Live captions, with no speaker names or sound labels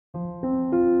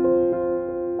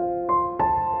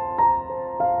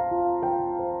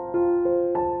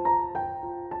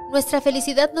Nuestra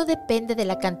felicidad no depende de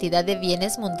la cantidad de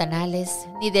bienes mundanales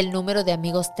ni del número de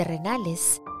amigos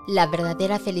terrenales. La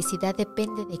verdadera felicidad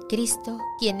depende de Cristo,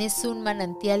 quien es un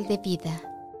manantial de vida,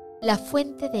 la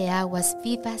fuente de aguas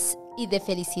vivas y de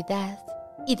felicidad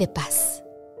y de paz.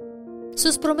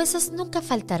 Sus promesas nunca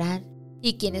faltarán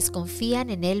y quienes confían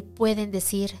en Él pueden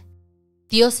decir: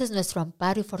 Dios es nuestro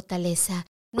amparo y fortaleza,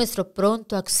 nuestro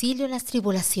pronto auxilio en las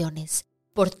tribulaciones.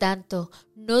 Por tanto,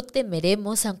 no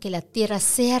temeremos aunque la tierra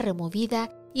sea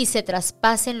removida y se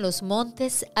traspasen los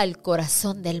montes al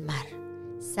corazón del mar.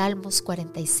 Salmos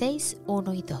 46,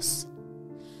 1 y 2.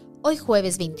 Hoy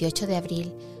jueves 28 de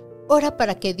abril, ora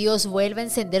para que Dios vuelva a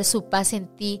encender su paz en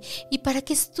ti y para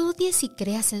que estudies y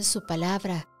creas en su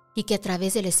palabra y que a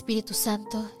través del Espíritu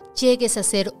Santo llegues a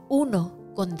ser uno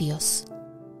con Dios.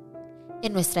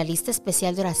 En nuestra lista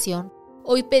especial de oración,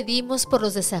 hoy pedimos por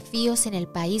los desafíos en el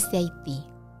país de Haití.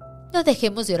 No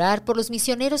dejemos de orar por los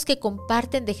misioneros que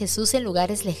comparten de Jesús en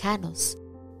lugares lejanos,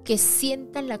 que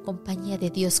sientan la compañía de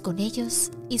Dios con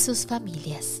ellos y sus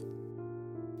familias.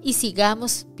 Y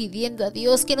sigamos pidiendo a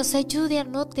Dios que nos ayude a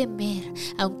no temer,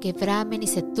 aunque bramen y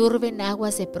se turben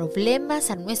aguas de problemas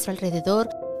a nuestro alrededor,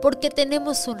 porque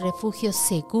tenemos un refugio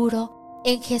seguro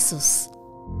en Jesús.